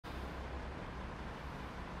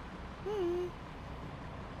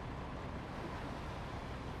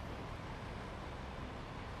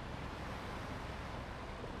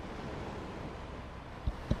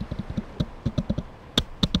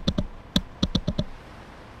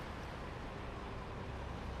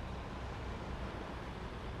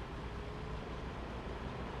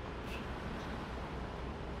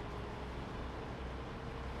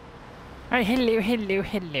Right, hello. Right,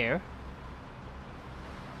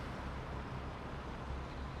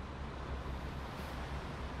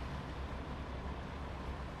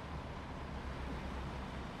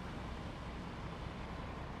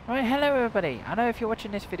 hello everybody. I know if you're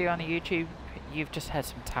watching this video on YouTube, you've just heard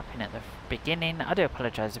some tapping at the beginning. I do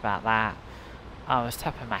apologise about that. I was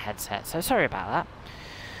tapping my headset, so sorry about that.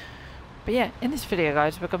 But yeah, in this video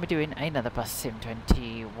guys, we're going to be doing another Bus Sim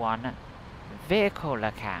 21 vehicle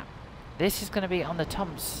lookout. This is going to be on the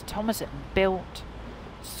Thomas built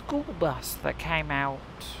school bus that came out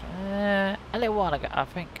a little while ago, I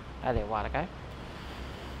think. A little while ago.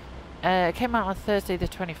 It came out on Thursday the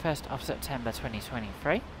 21st of September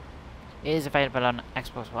 2023. It is available on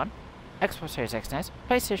Xbox One, Xbox Series X and S,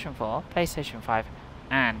 PlayStation 4, PlayStation 5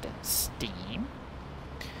 and Steam.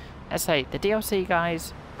 Let's say the DLC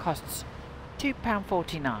guys costs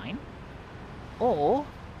 £2.49, or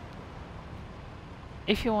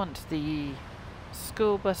if you want the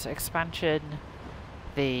school bus expansion,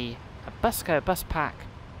 the Busco bus pack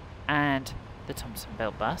and the Thompson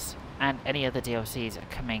built bus and any other DLCs are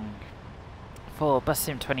coming for Bus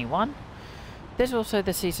Sim 21. There's also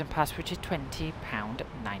the season pass, which is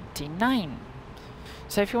 £20.99.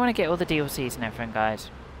 So if you want to get all the DLCs and everything guys,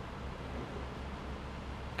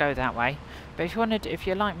 go that way. But if you wanted, if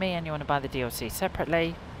you're like me and you want to buy the DLC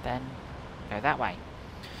separately, then go that way.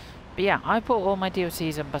 But yeah, I bought all my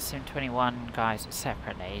DLCs on Bus Sim 21 guys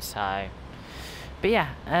separately, so. But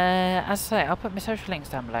yeah, as I say, I'll put my social links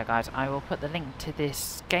down below guys. I will put the link to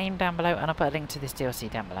this game down below, and I'll put a link to this DLC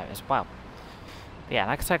down below as well. But yeah,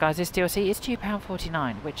 like I said guys, this DLC is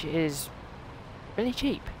 £2.49, which is really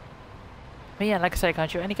cheap. But yeah, like I say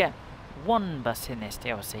guys, you only get one bus in this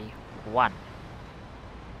DLC. One.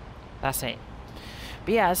 That's it.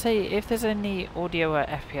 But yeah, I say if there's any audio or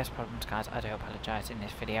FPS problems guys, I do apologise in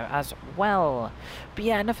this video as well. But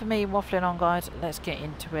yeah, enough of me waffling on guys, let's get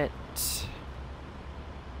into it. So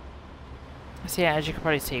yeah, as you can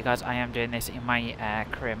probably see guys, I am doing this in my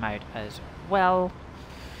career mode as well.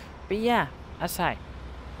 But yeah, I say.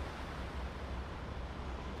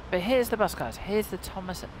 But here's the bus guys, here's the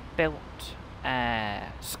Thomas built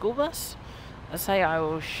school bus. I say I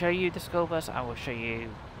will show you the school bus, I will show you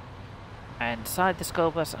inside the school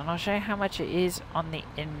bus, and I'll show you how much it is on the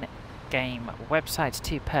in-game website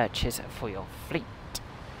to purchase for your fleet.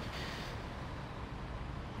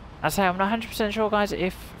 I say I'm not 100% sure guys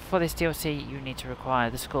if for this DLC you need to require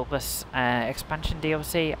the school bus expansion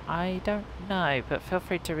DLC. I don't know, but feel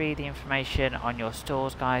free to read the information on your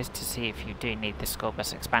stores guys to see if you do need the school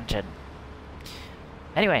bus expansion.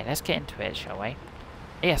 Anyway, let's get into it, shall we?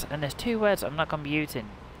 Yes, and there's two words I'm not going to be using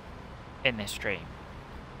in this stream.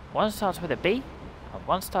 One starts with a B and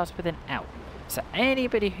one starts with an L. So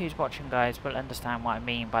anybody who's watching guys will understand what I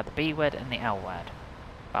mean by the B word and the L word.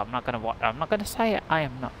 But I'm not gonna say it. I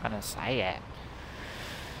am not gonna say it.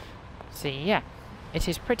 So yeah, it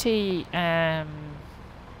is pretty. Let's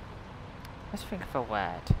think of a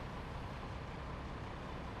word.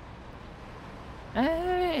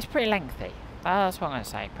 It's pretty lengthy. That's what I'm gonna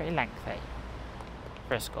say. Pretty lengthy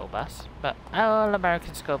for a school bus. But all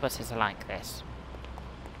American school buses are like this.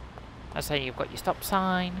 I say you've got your stop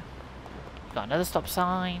sign. You've got another stop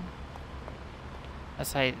sign. I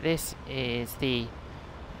say this is the.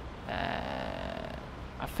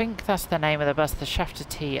 I think that's the name of the bus, the Shafter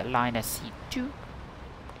T Liner C2.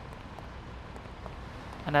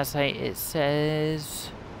 And as I say, it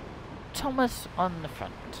says Thomas on the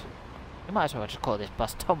front. You might as well just call this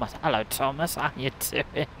bus Thomas. Hello Thomas, how you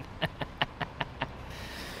doing?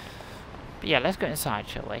 But yeah, let's go inside,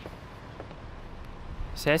 shall we?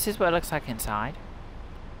 So this is what it looks like inside.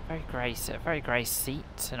 Very grey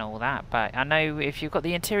seats and all that. But I know if you've got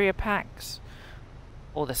the interior packs,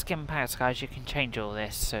 all the skin packs guys, you can change all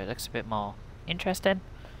this so it looks a bit more interesting.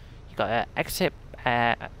 You got an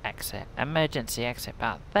emergency exit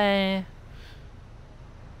back there.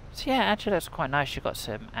 So yeah, actually looks quite nice. You've got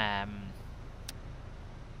some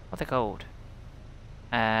what are they called?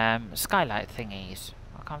 Skylight thingies.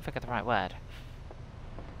 I can't think of the right word.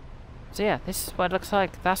 So yeah, this is what it looks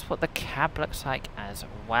like. That's what the cab looks like as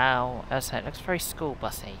well. As I said, it looks very school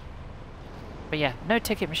bussy. But yeah, no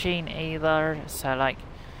ticket machine either, so like,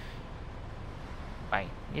 wait,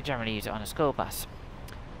 you generally use it on a school bus.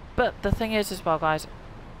 But the thing is as well guys,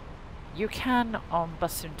 you can on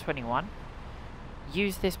Bus Sim 21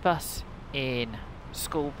 use this bus in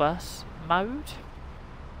school bus mode,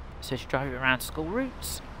 so to drive it around school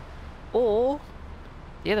routes, or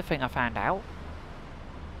the other thing I found out,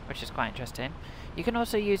 which is quite interesting, you can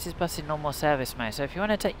also use this bus in normal service mode. So if you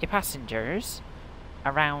want to take your passengers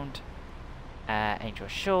around Angel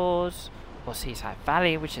Shores or Seaside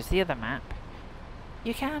Valley, which is the other map,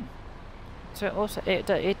 you can. So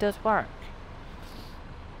it does work.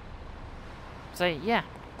 So yeah,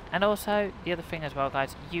 and also the other thing as well,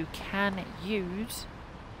 guys, you can use.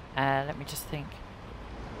 Let me just think.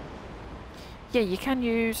 Yeah, you can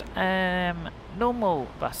use normal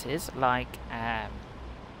buses like.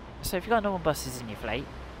 So if you've got normal buses in your fleet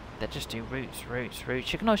that just do routes,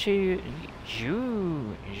 you can also you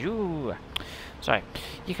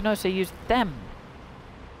can also use them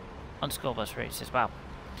on school bus routes as well.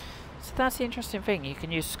 So that's the interesting thing. You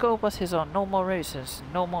can use school buses on normal routes as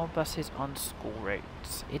normal buses on school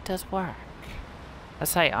routes. It does work. I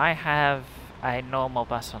say I have a normal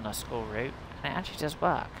bus on a school route, and it actually does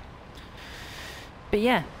work. But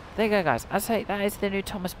yeah, there you go, guys. I say that is the new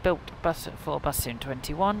Thomas built bus for Bus Sim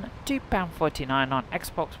 21. £2.49 on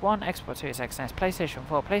Xbox One, Xbox Series X and S, PlayStation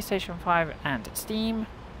 4, PlayStation 5, and Steam.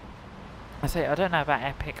 I say I don't know about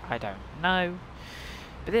Epic. I don't know.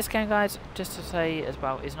 But this game, guys, just to say as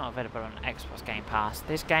well, is not available on Xbox Game Pass.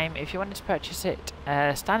 This game, if you wanted to purchase it,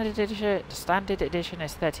 standard edition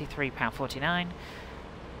is £33.49,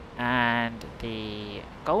 and the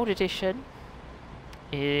gold edition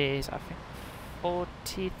is, I think,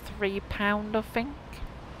 £43, I think.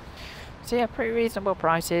 So yeah, pretty reasonable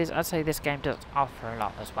prices. I'd say this game does offer a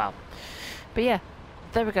lot as well. But yeah,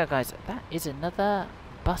 there we go, guys. That is another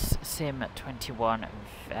Bus Sim 21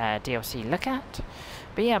 DLC look at.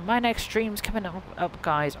 But yeah, my next stream's coming up,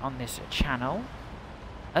 guys, on this channel.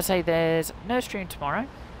 I say there's no stream tomorrow.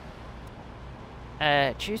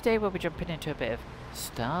 Tuesday we'll be jumping into a bit of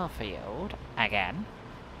Starfield again.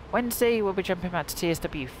 Wednesday we'll be jumping back to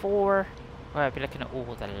TSW4, where I'll be looking at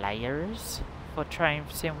all the layers for Train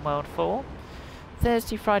Sim World 4.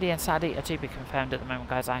 Thursday, Friday and Saturday are to be confirmed at the moment,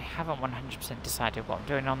 guys. I haven't 100% decided what I'm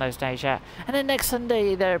doing on those days yet. And then next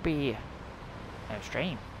Sunday there'll be no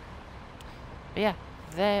stream. But yeah,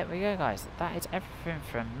 there we go, guys. That is everything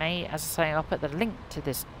from me. As I say, I'll put the link to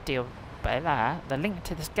this the link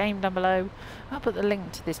to this game down below. I'll put the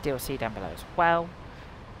link to this DLC down below as well.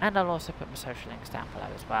 And I'll also put my social links down below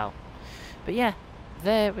as well. But yeah,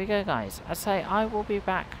 there we go, guys. I say I will be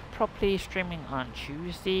back properly streaming on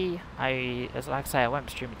Tuesday. Like I say, I won't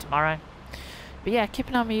be streaming tomorrow. But yeah, keep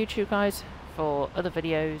an eye on my YouTube, guys, for other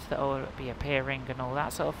videos that will be appearing and all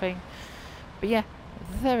that sort of thing. But yeah,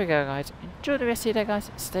 there we go, guys. Enjoy the rest of your day,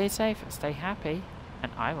 guys. Stay safe, stay happy,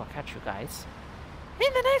 and I will catch you guys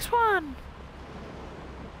in the next one.